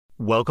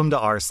Welcome to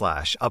r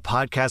slash, a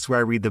podcast where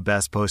I read the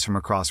best posts from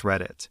across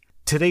Reddit.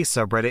 Today's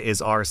subreddit is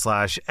r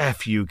slash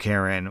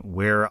F-youkaren,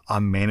 where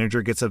a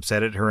manager gets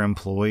upset at her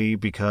employee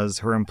because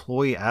her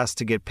employee asked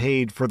to get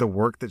paid for the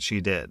work that she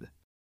did.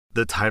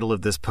 The title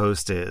of this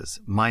post is,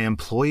 "My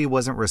employee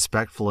wasn't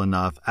respectful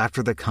enough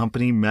after the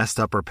company messed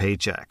up her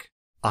paycheck.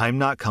 I'm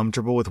not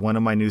comfortable with one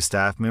of my new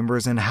staff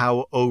members and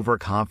how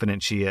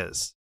overconfident she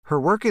is. Her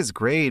work is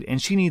great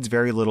and she needs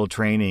very little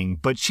training,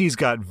 but she's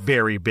got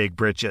very big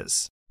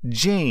britches.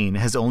 Jane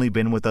has only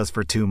been with us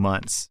for 2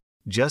 months.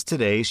 Just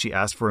today, she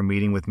asked for a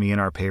meeting with me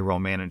and our payroll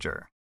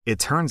manager. It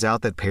turns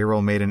out that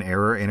payroll made an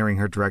error entering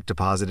her direct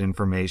deposit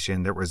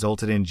information that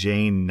resulted in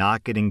Jane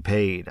not getting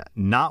paid,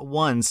 not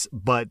once,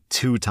 but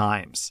 2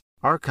 times.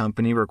 Our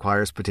company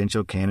requires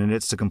potential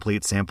candidates to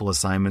complete sample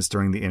assignments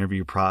during the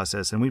interview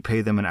process, and we pay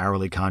them an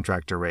hourly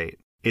contractor rate.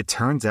 It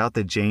turns out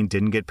that Jane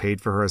didn't get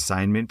paid for her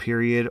assignment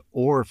period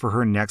or for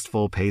her next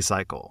full pay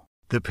cycle.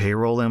 The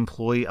payroll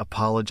employee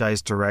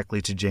apologized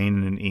directly to Jane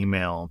in an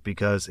email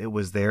because it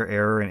was their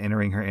error in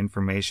entering her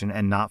information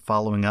and not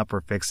following up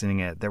or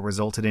fixing it that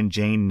resulted in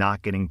Jane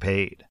not getting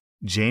paid.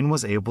 Jane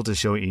was able to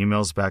show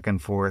emails back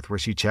and forth where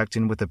she checked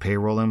in with the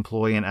payroll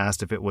employee and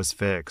asked if it was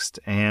fixed,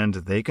 and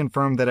they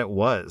confirmed that it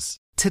was.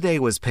 Today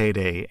was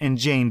payday, and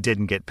Jane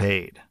didn't get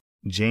paid.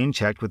 Jane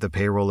checked with the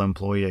payroll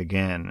employee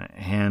again,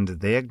 and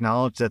they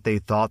acknowledged that they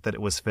thought that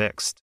it was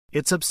fixed.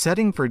 It's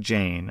upsetting for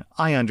Jane,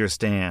 I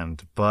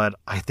understand, but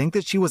I think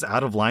that she was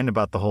out of line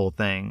about the whole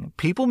thing.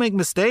 People make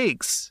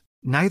mistakes.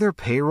 Neither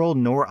payroll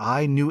nor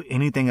I knew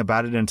anything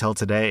about it until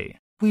today.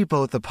 We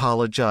both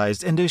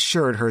apologized and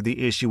assured her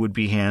the issue would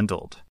be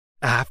handled.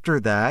 After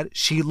that,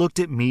 she looked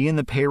at me and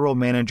the payroll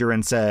manager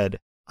and said,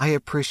 "I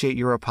appreciate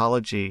your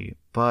apology,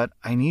 but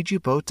I need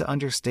you both to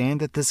understand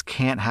that this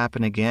can't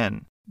happen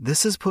again.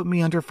 This has put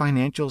me under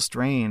financial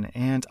strain,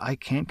 and I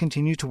can't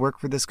continue to work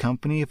for this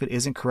company if it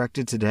isn't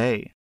corrected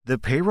today." The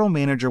payroll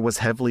manager was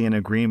heavily in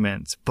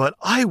agreement, but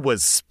I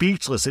was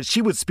speechless that she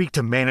would speak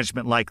to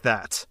management like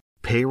that.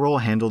 Payroll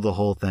handled the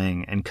whole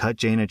thing and cut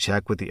Jane a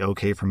check with the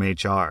okay from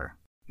HR.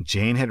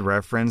 Jane had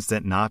referenced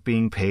that not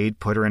being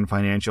paid put her in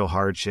financial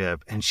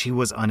hardship, and she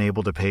was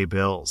unable to pay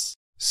bills.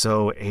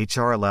 So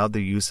HR allowed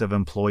the use of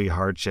employee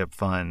hardship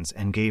funds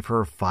and gave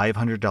her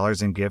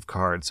 $500 in gift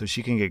cards so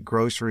she can get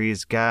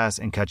groceries, gas,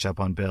 and catch up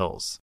on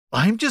bills.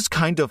 I'm just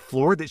kind of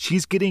floored that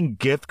she's getting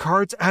gift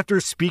cards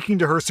after speaking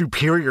to her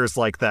superiors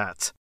like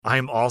that.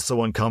 I'm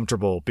also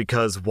uncomfortable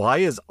because why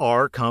is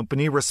our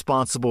company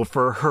responsible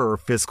for her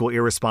fiscal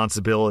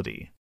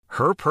irresponsibility?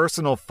 Her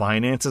personal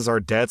finances or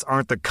debts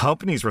aren't the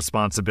company's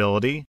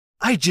responsibility.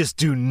 I just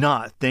do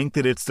not think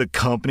that it's the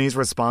company's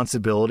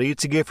responsibility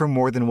to give her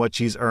more than what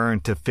she's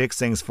earned to fix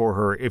things for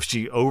her if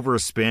she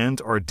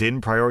overspent or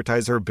didn't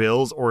prioritize her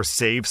bills or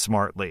save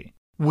smartly.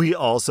 We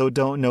also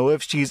don't know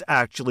if she's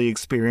actually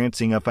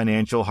experiencing a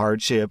financial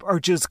hardship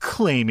or just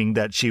claiming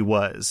that she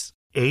was.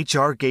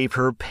 HR gave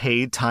her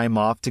paid time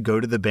off to go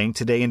to the bank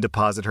today and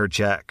deposit her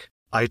check.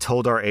 I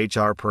told our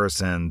HR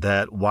person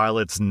that while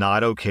it's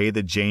not okay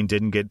that Jane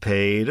didn't get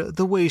paid,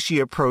 the way she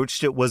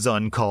approached it was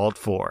uncalled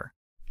for.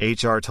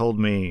 HR told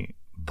me,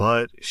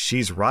 but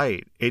she's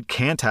right, it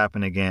can't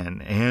happen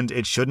again, and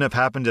it shouldn't have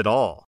happened at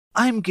all.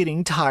 I'm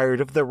getting tired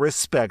of the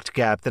respect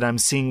gap that I'm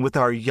seeing with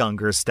our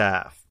younger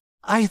staff.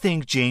 I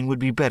think Jane would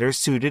be better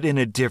suited in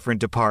a different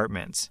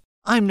department.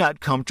 I'm not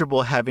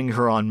comfortable having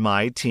her on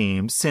my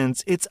team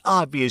since it's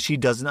obvious she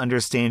doesn't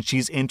understand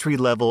she's entry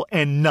level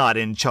and not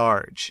in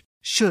charge.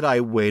 Should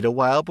I wait a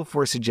while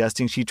before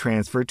suggesting she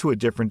transfer to a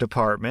different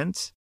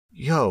department?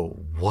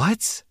 Yo,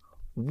 what?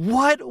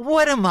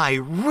 What am I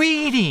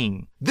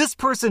reading? This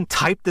person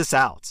typed this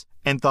out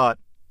and thought,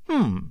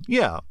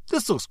 yeah,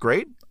 this looks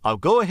great. I'll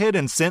go ahead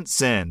and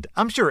send.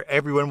 I'm sure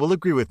everyone will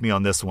agree with me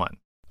on this one.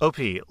 OP,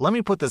 let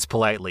me put this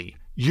politely.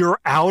 You're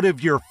out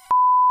of your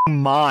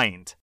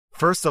mind.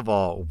 First of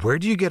all, where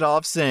do you get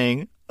off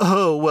saying,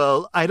 "Oh,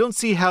 well, I don't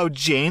see how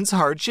Jane's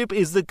hardship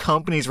is the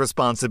company's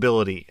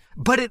responsibility"?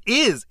 But it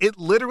is. It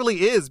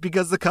literally is,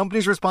 because the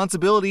company's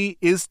responsibility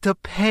is to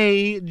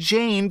pay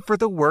Jane for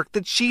the work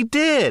that she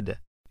did.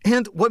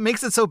 And what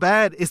makes it so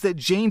bad is that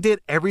Jane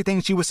did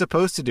everything she was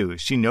supposed to do.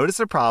 She noticed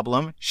a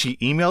problem, she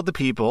emailed the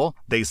people,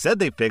 they said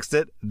they fixed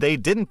it, they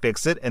didn't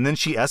fix it, and then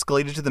she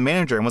escalated to the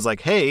manager and was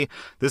like, "Hey,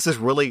 this is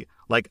really,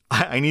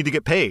 I need to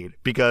get paid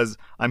because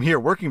I'm here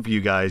working for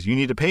you guys. You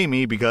need to pay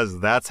me because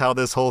that's how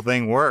this whole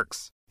thing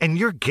works." And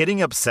you're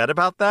getting upset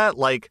about that?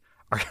 What?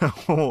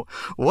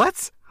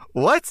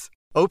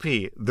 OP,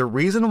 the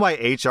reason why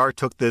HR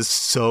took this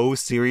so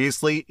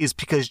seriously is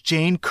because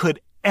Jane could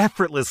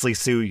effortlessly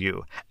sue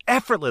you.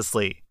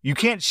 Effortlessly. You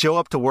can't show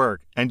up to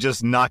work and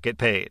just not get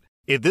paid.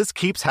 If this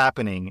keeps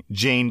happening,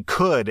 Jane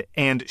could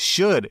and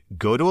should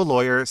go to a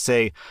lawyer,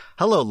 say,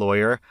 "Hello,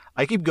 lawyer.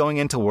 I keep going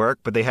into work,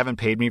 but they haven't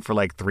paid me for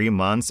 3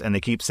 months, and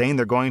they keep saying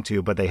they're going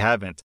to, but they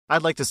haven't.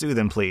 I'd like to sue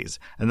them, please."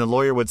 And the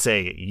lawyer would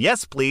say,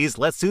 "Yes, please.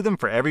 Let's sue them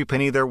for every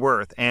penny they're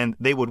worth." And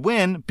they would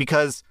win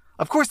because,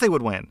 of course they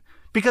would win.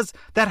 Because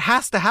that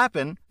has to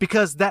happen,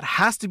 because that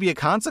has to be a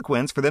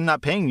consequence for them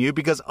not paying you,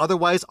 because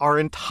otherwise our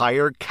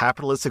entire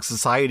capitalistic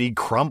society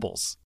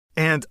crumbles.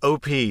 And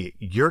OP,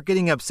 you're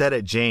getting upset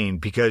at Jane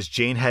because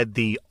Jane had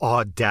the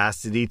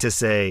audacity to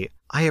say,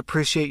 I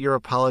appreciate your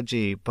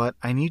apology, but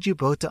I need you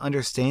both to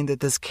understand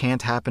that this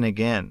can't happen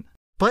again.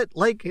 But,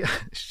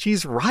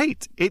 she's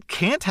right. It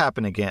can't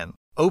happen again.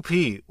 OP,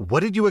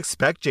 what did you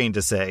expect Jane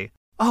to say?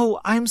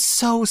 Oh, I'm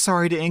so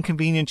sorry to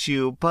inconvenience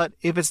you, but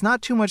if it's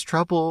not too much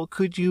trouble,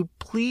 could you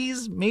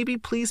please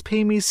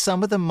pay me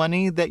some of the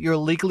money that you're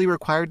legally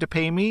required to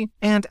pay me?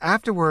 And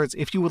afterwards,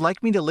 if you would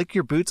like me to lick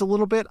your boots a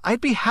little bit,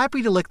 I'd be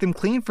happy to lick them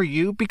clean for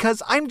you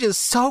because I'm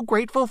just so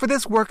grateful for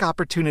this work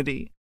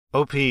opportunity.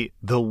 OP,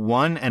 the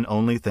one and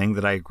only thing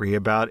that I agree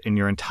about in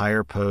your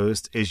entire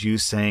post is you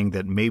saying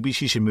that maybe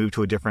she should move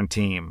to a different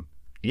team.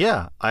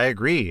 Yeah, I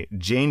agree.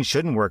 Jane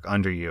shouldn't work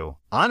under you.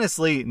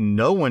 Honestly,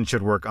 no one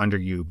should work under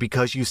you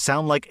because you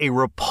sound like a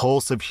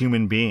repulsive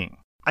human being.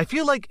 I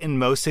feel like in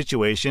most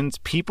situations,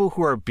 people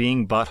who are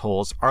being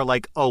buttholes are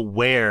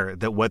aware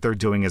that what they're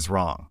doing is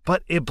wrong.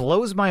 But it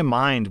blows my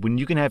mind when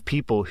you can have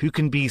people who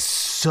can be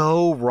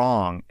so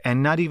wrong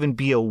and not even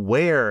be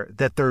aware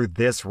that they're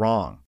this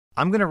wrong.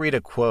 I'm going to read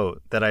a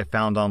quote that I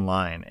found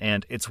online,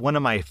 and it's one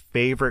of my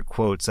favorite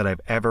quotes that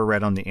I've ever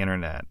read on the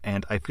internet,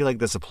 and I feel like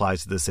this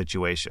applies to this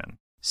situation.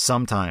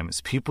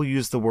 Sometimes people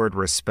use the word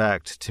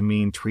respect to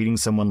mean treating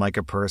someone like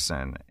a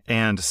person,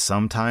 and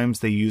sometimes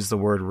they use the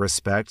word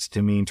respect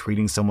to mean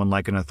treating someone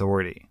like an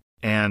authority.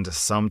 And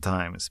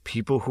sometimes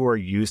people who are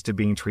used to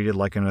being treated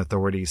like an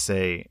authority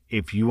say,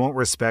 if you won't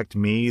respect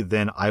me,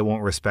 then I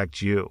won't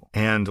respect you.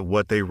 And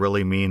what they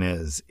really mean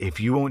is,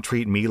 if you won't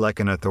treat me like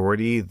an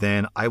authority,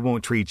 then I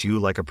won't treat you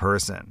like a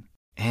person.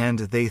 And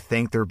they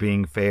think they're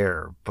being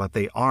fair, but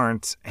they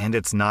aren't, and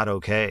it's not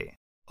okay.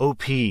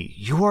 OP,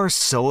 you are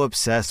so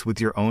obsessed with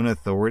your own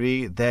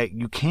authority that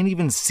you can't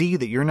even see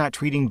that you're not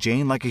treating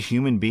Jane like a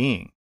human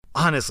being.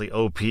 Honestly,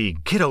 OP,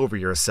 get over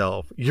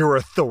yourself. Your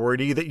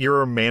authority that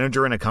you're a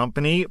manager in a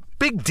company?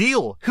 Big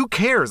deal. Who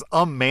cares?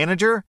 A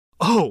manager?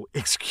 Oh,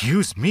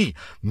 excuse me,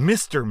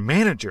 Mr.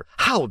 Manager.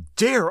 How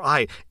dare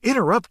I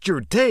interrupt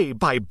your day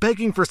by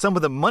begging for some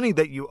of the money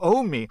that you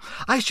owe me?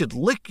 I should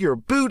lick your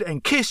boot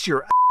and kiss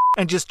your ass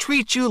and just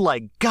treat you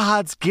like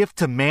God's gift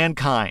to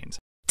mankind.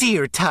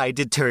 Dear Tide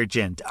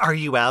Detergent, are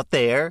you out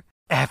there?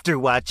 After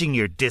watching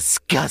your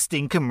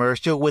disgusting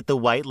commercial with the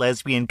white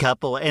lesbian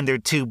couple and their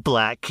 2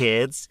 black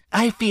kids,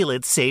 I feel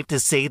it's safe to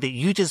say that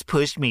you just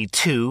pushed me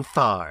too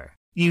far.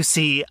 You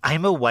see,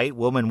 I'm a white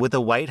woman with a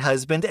white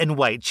husband and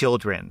white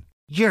children.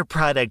 Your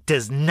product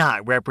does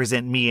not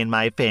represent me and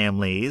my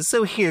family,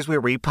 so here's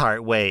where we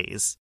part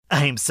ways.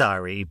 I'm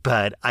sorry,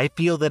 but I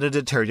feel that a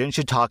detergent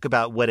should talk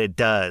about what it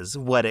does,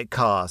 what it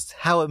costs,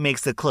 how it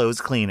makes the clothes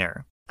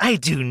cleaner. I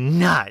do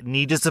not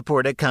need to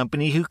support a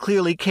company who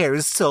clearly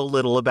cares so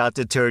little about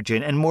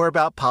detergent and more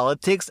about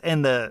politics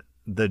and the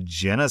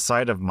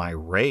genocide of my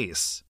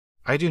race.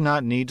 I do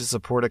not need to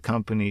support a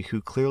company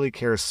who clearly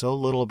cares so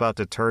little about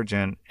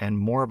detergent and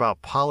more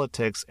about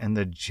politics and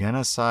the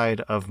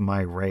genocide of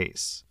my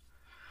race.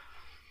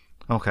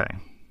 Okay,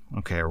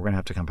 we're going to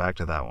have to come back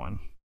to that one.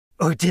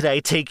 Or did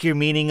I take your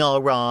meaning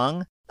all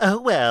wrong? Oh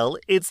well,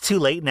 it's too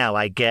late now,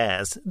 I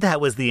guess.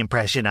 That was the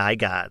impression I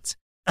got.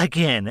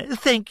 Again,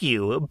 thank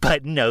you,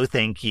 but no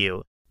thank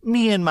you.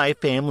 Me and my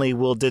family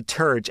will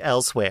deterge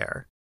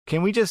elsewhere.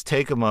 Can we just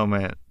take a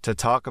moment to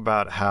talk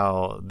about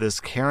how this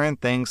Karen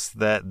thinks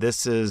that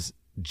this is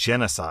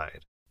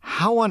genocide?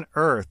 How on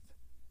earth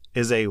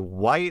is a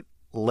white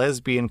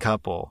lesbian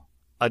couple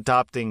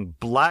adopting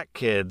black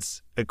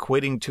kids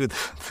equating to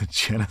the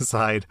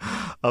genocide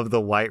of the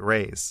white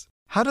race?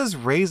 How does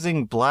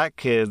raising black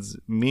kids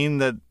mean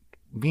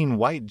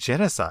white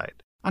genocide?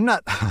 I'm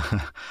not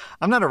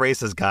a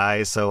racist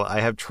guy, so I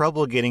have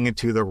trouble getting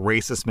into the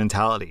racist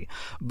mentality.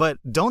 But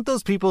don't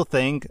those people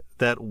think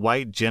that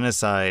white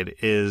genocide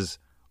is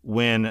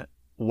when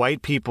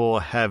white people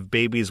have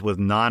babies with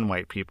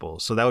non-white people?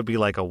 So that would be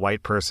like a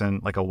white person,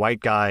 like a white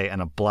guy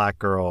and a black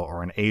girl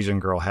or an Asian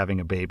girl having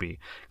a baby,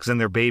 because then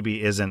their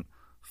baby isn't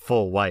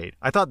full white.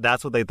 I thought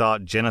that's what they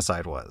thought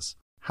genocide was.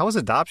 How is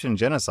adoption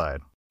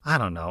genocide? I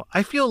don't know.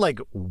 I feel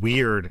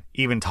weird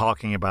even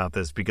talking about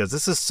this because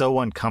this is so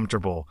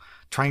uncomfortable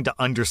trying to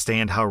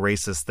understand how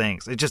racist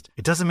thinks. It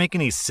doesn't make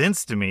any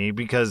sense to me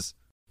because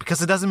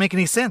it doesn't make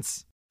any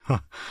sense.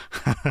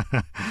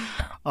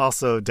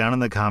 Also, down in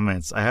the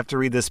comments, I have to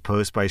read this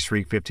post by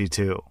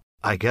Shriek52.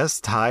 I guess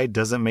Tide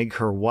doesn't make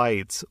her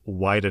whites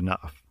white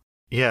enough.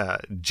 Yeah,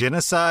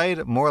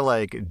 genocide? More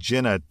like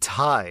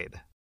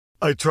Jenna-tide.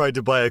 I tried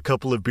to buy a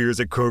couple of beers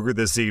at Kroger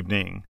this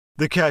evening.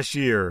 The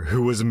cashier,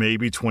 who was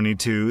maybe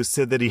 22,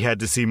 said that he had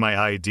to see my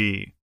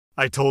ID.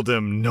 I told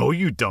him, no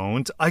you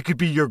don't, I could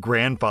be your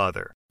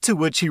grandfather. To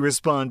which he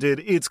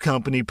responded, it's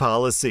company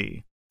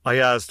policy. I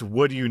asked,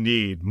 what do you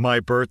need, my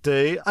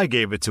birthday? I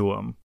gave it to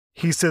him.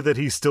 He said that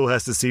he still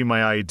has to see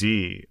my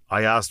ID.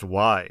 I asked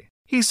why.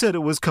 He said it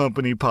was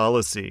company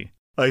policy.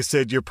 I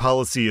said, your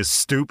policy is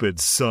stupid,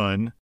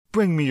 son.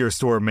 Bring me your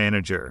store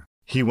manager.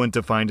 He went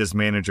to find his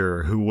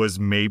manager, who was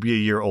maybe a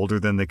year older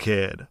than the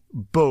kid.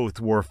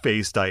 Both wore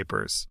face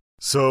diapers.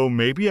 So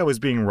maybe I was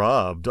being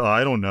robbed,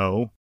 I don't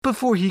know.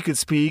 Before he could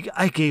speak,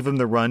 I gave him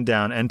the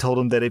rundown and told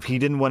him that if he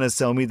didn't want to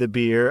sell me the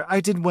beer,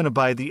 I didn't want to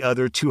buy the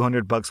other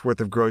 $200 worth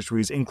of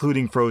groceries,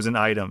 including frozen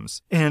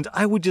items. And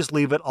I would just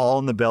leave it all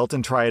in the belt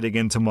and try it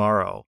again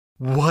tomorrow.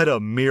 What a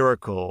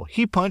miracle.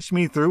 He punched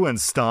me through and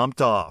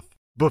stomped off.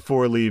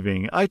 Before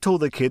leaving, I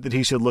told the kid that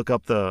he should look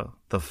up the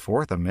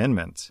Fourth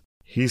Amendment.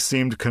 He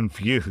seemed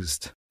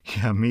confused.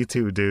 Yeah, me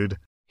too, dude.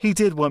 He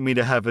did want me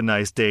to have a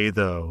nice day,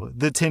 though.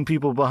 The 10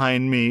 people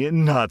behind me,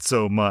 not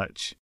so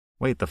much.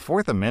 Wait, the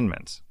Fourth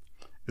Amendment.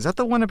 Is that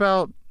the one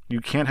about you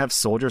can't have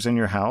soldiers in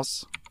your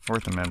house?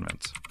 Fourth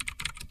Amendment.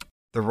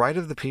 The right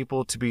of the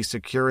people to be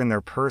secure in their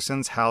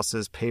persons,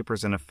 houses,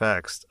 papers, and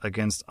effects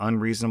against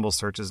unreasonable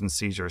searches and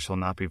seizures shall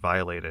not be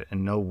violated,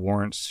 and no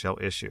warrants shall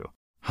issue.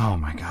 Oh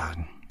my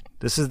God.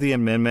 This is the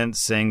amendment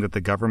saying that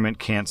the government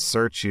can't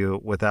search you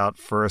without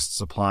first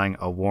supplying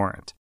a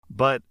warrant.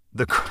 But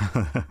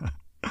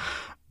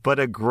But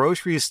a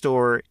grocery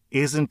store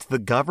isn't the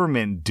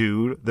government,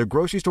 dude. The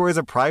grocery store is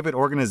a private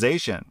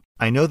organization.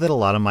 I know that a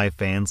lot of my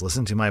fans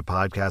listen to my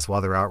podcast while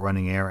they're out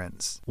running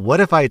errands.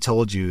 What if I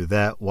told you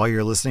that while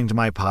you're listening to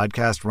my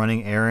podcast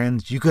running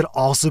errands, you could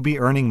also be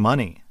earning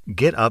money?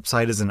 Get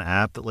Upside is an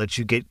app that lets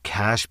you get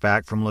cash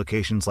back from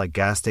locations like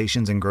gas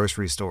stations and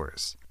grocery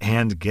stores.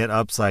 And Get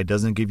Upside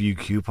doesn't give you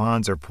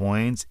coupons or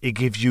points. It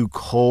gives you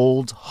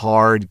cold,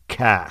 hard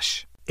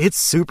cash. It's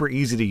super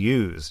easy to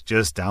use.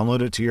 Just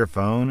download it to your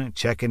phone,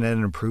 check in at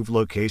an approved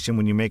location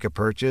when you make a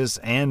purchase,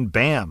 and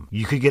bam!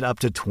 You could get up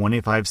to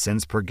 25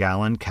 cents per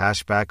gallon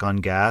cash back on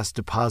gas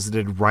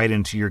deposited right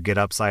into your Get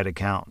Upside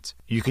account.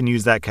 You can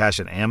use that cash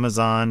at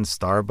Amazon,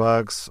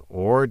 Starbucks,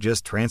 or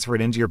just transfer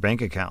it into your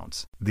bank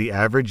account. The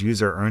average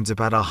user earns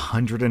about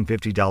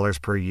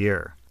 $150 per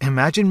year.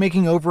 Imagine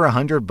making over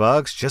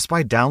 $100 just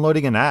by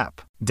downloading an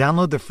app.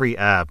 Download the free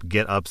app,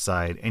 Get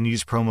Upside, and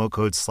use promo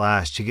code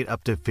SLASH to get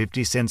up to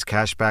 50 cents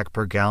cash back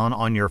per gallon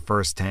on your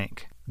first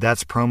tank.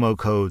 That's promo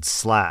code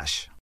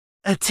SLASH.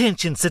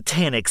 Attention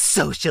satanic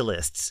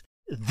socialists.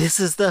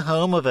 This is the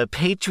home of a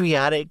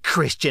patriotic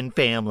Christian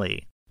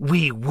family.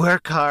 We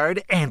work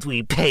hard and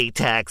we pay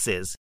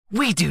taxes.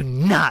 We do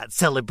not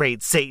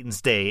celebrate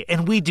Satan's Day,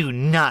 and we do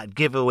not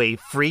give away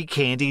free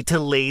candy to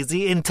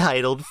lazy,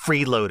 entitled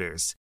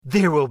freeloaders.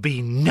 There will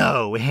be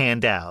no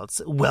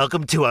handouts.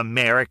 Welcome to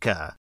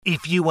America.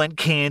 If you want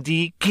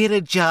candy, get a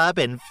job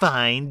and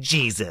find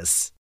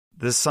Jesus.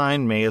 This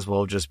sign may as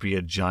well just be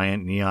a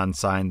giant neon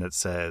sign that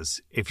says,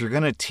 if you're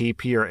going to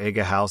TP or egg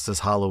a house this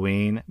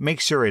Halloween,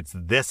 make sure it's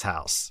this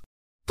house.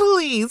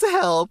 Please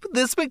help.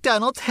 This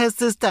McDonald's has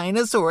this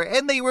dinosaur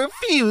and they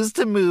refuse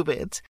to move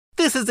it.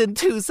 This is in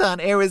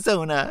Tucson,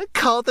 Arizona.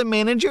 Call the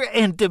manager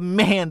and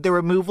demand the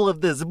removal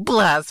of this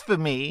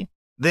blasphemy.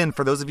 Then,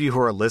 for those of you who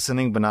are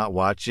listening but not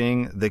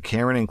watching, the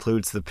Karen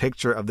includes the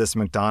picture of this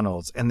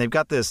McDonald's, and they've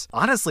got this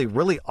honestly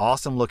really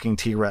awesome looking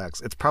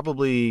T-Rex. It's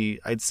probably,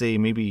 I'd say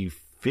maybe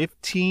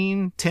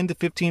 10 to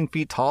 15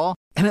 feet tall,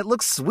 and it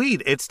looks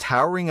sweet. It's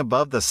towering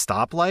above the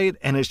stoplight,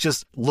 and it's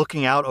just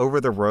looking out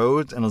over the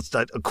roads, and it's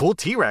like a cool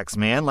T-Rex,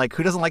 man. Like,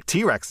 who doesn't like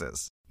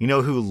T-Rexes? You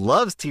know who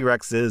loves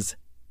T-Rexes?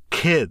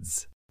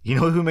 Kids. You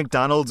know who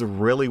McDonald's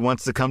really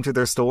wants to come to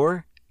their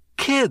store?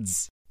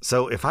 Kids.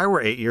 So if I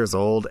were 8 years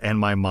old and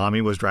my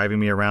mommy was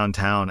driving me around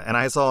town and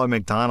I saw a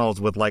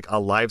McDonald's with like a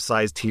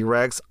life-size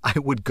T-Rex, I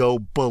would go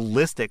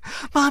ballistic.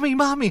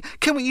 Mommy,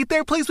 can we eat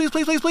there? Please, please,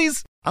 please, please,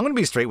 please. I'm going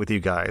to be straight with you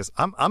guys.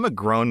 I'm a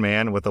grown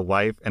man with a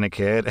wife and a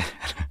kid.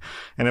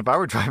 And if I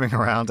were driving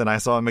around and I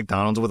saw a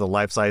McDonald's with a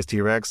life-size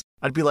T-Rex,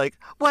 I'd be like,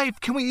 wife,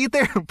 can we eat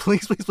there?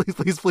 Please, please, please,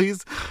 please,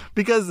 please.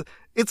 Because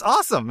it's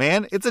awesome,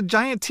 man. It's a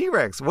giant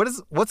T-Rex.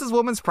 What's this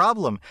woman's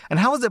problem? And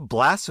how is it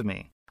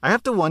blasphemy? I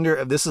have to wonder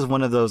if this is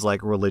one of those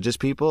like religious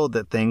people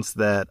that thinks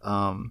that,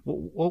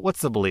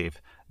 what's the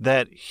belief?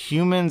 That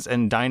humans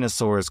and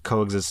dinosaurs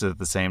coexisted at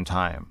the same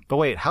time. But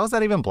wait, how is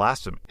that even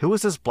blasphemy? Who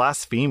is this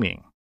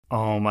blaspheming?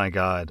 Oh my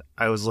God.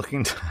 I was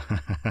looking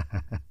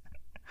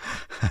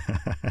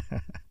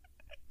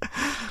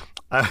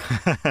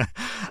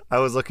I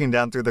was looking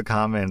down through the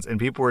comments and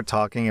people were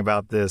talking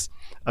about this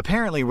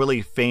apparently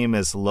really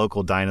famous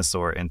local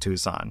dinosaur in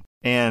Tucson.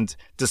 And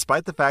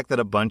despite the fact that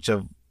a bunch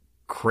of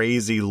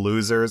crazy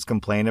losers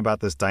complain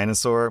about this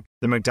dinosaur,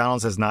 the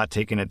McDonald's has not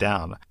taken it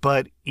down.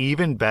 But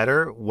even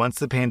better, once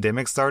the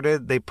pandemic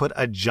started, they put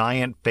a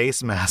giant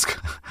face mask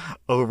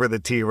over the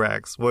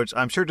T-Rex, which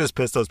I'm sure just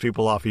pissed those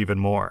people off even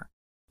more.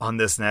 On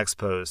this next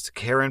post,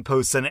 Karen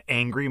posts an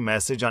angry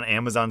message on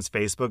Amazon's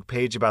Facebook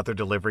page about their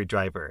delivery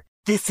driver.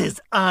 This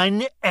is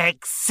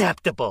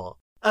unacceptable.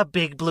 A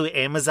big blue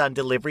Amazon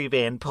delivery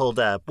van pulled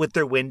up with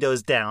their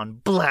windows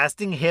down,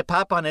 blasting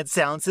hip-hop on its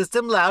sound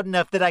system loud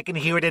enough that I can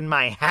hear it in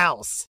my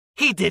house.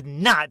 He did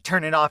not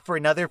turn it off for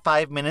another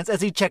 5 minutes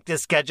as he checked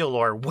his schedule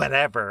or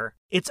whatever.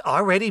 It's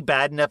already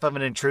bad enough of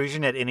an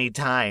intrusion at any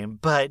time,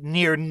 but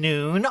near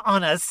noon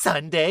on a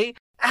Sunday?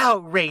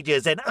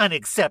 Outrageous and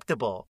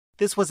unacceptable.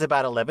 This was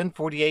about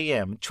 11:40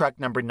 a.m., truck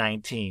number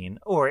 19,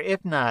 or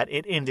if not,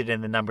 it ended in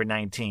the number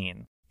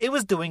 19. It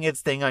was doing its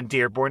thing on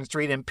Dearborn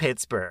Street in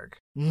Pittsburgh.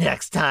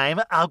 Next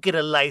time, I'll get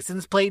a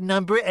license plate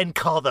number and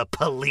call the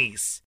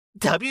police.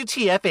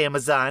 WTF,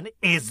 Amazon,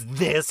 is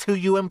this who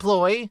you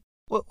employ?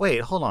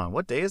 Wait, hold on.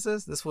 What day is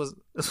this? This was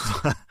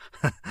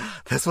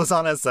this was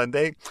on a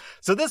Sunday.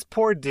 So this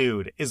poor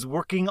dude is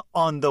working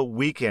on the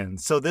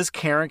weekend so this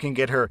Karen can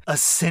get her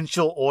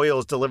essential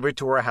oils delivered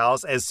to her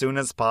house as soon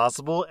as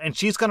possible, and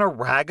she's gonna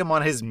rag him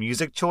on his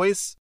music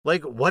choice?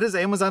 Like, what is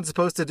Amazon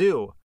supposed to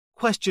do?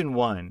 Question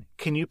 1,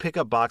 can you pick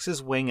up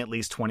boxes weighing at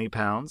least 20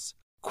 pounds?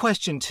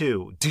 Question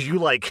 2, do you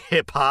like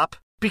hip-hop?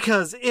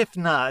 Because if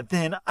not,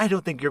 then I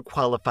don't think you're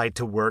qualified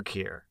to work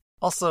here.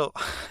 Also,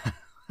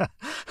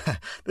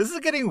 this is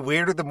getting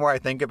weirder the more I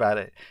think about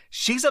it.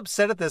 She's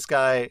upset at this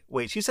guy.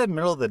 Wait, she said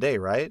middle of the day,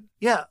 right?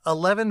 Yeah,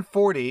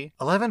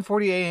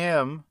 11:40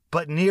 a.m.,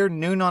 but near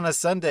noon on a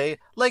Sunday.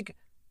 Like,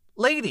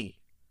 lady,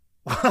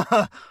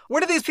 where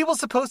are these people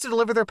supposed to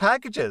deliver their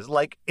packages?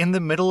 Like, in the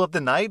middle of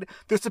the night?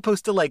 They're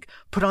supposed to, like,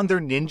 put on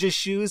their ninja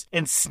shoes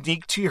and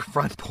sneak to your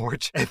front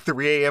porch at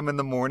 3 a.m. in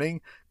the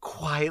morning,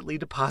 quietly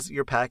deposit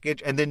your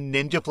package, and then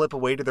ninja flip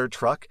away to their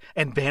truck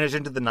and vanish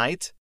into the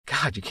night?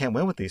 God, you can't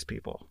win with these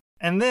people.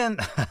 And then,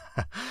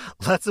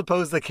 let's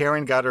suppose the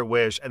Karen got her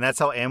wish, and that's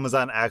how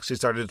Amazon actually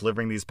started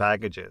delivering these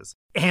packages.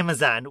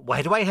 Amazon,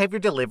 why do I have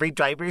your delivery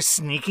driver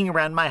sneaking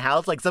around my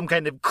house like some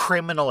kind of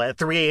criminal at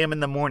 3 a.m.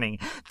 in the morning?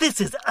 This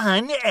is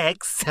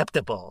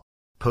unacceptable.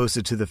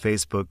 Posted to the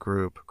Facebook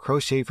group,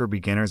 Crochet for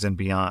Beginners and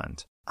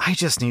Beyond. I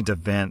just need to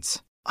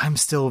vent. I'm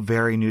still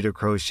very new to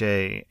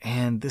crochet,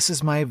 and this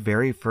is my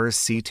very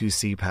first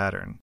C2C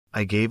pattern.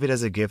 I gave it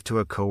as a gift to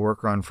a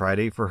coworker on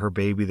Friday for her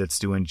baby that's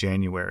due in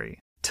January.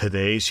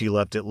 Today, she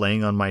left it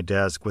laying on my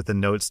desk with a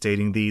note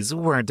stating these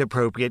weren't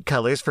appropriate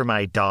colors for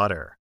my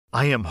daughter.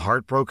 I am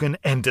heartbroken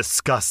and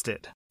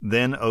disgusted.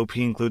 Then OP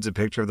includes a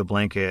picture of the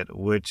blanket,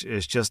 which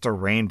is just a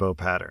rainbow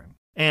pattern.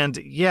 And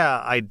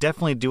yeah, I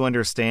definitely do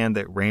understand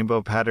that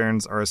rainbow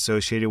patterns are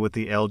associated with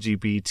the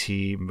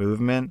LGBT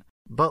movement.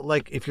 But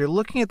like, if you're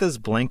looking at this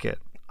blanket,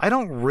 I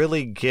don't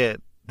really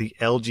get the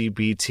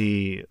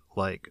LGBT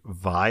like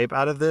vibe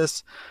out of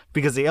this,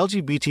 because the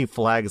LGBT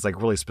flag is like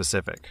really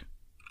specific.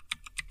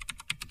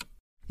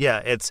 Yeah,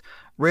 it's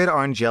red,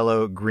 orange,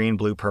 yellow, green,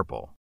 blue,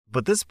 purple.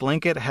 But this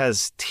blanket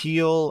has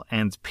teal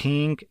and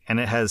pink, and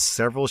it has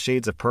several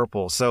shades of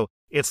purple. So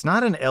it's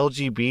not an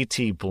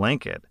LGBT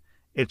blanket.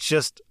 It's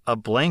just a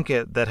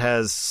blanket that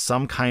has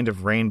some kind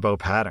of rainbow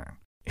pattern.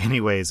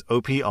 Anyways,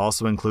 OP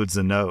also includes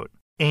the note.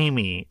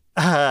 Amy,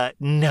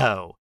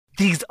 no.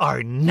 These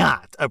are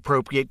not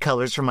appropriate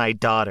colors for my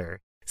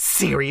daughter.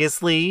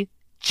 Seriously?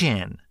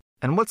 Jen.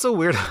 And what's so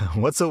weird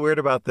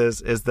about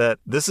this is that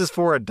this is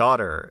for a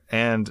daughter,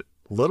 and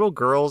little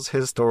girls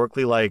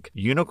historically like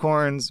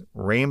unicorns,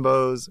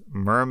 rainbows,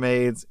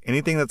 mermaids,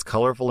 anything that's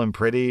colorful and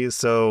pretty.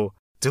 So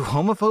do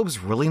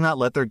homophobes really not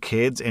let their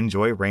kids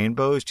enjoy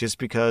rainbows just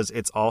because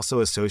it's also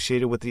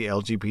associated with the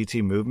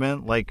LGBT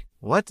movement? Like,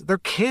 what? They're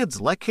kids.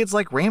 Let kids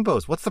like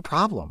rainbows. What's the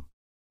problem?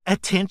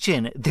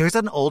 Attention, there's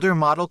an older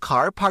model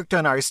car parked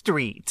on our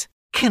street.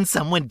 Can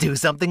someone do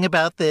something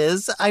about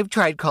this? I've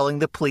tried calling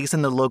the police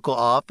in the local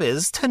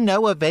office to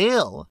no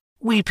avail.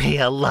 We pay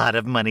a lot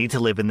of money to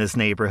live in this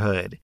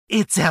neighborhood.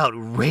 It's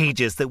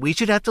outrageous that we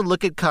should have to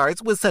look at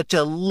cars with such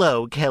a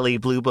low Kelley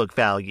Blue Book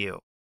value.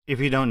 If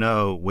you don't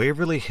know,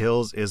 Waverly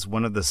Hills is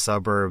one of the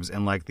suburbs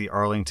in like the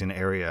Arlington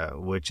area,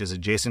 which is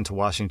adjacent to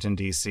Washington,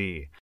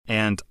 D.C.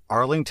 And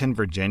Arlington,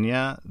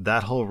 Virginia,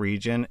 that whole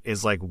region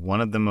is like one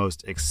of the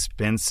most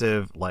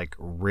expensive, like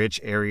rich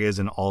areas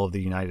in all of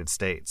the United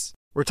States.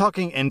 We're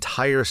talking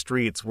entire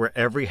streets where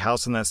every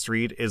house in that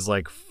street is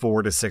like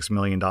 $4 to $6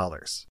 million.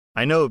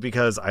 I know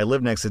because I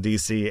live next to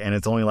DC and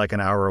it's only like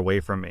an hour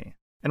away from me.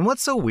 And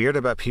what's so weird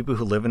about people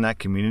who live in that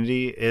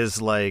community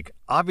is like,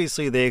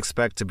 obviously they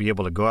expect to be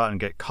able to go out and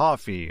get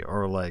coffee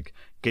or like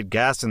get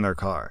gas in their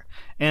car.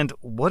 And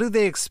what do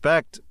they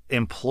expect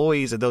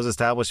employees at those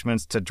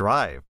establishments to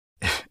drive?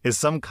 Is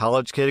some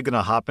college kid going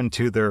to hop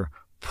into their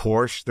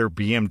Porsche, their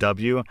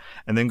BMW,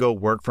 and then go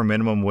work for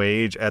minimum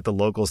wage at the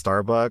local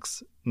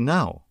Starbucks?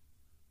 No,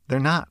 they're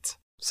not.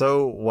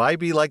 So why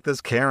be like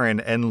this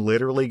Karen and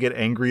literally get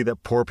angry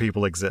that poor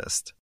people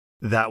exist?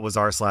 That was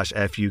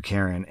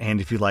r/F-youkaren.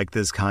 And if you like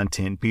this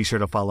content, be sure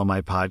to follow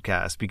my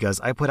podcast because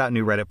I put out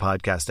new Reddit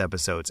podcast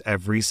episodes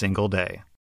every single day.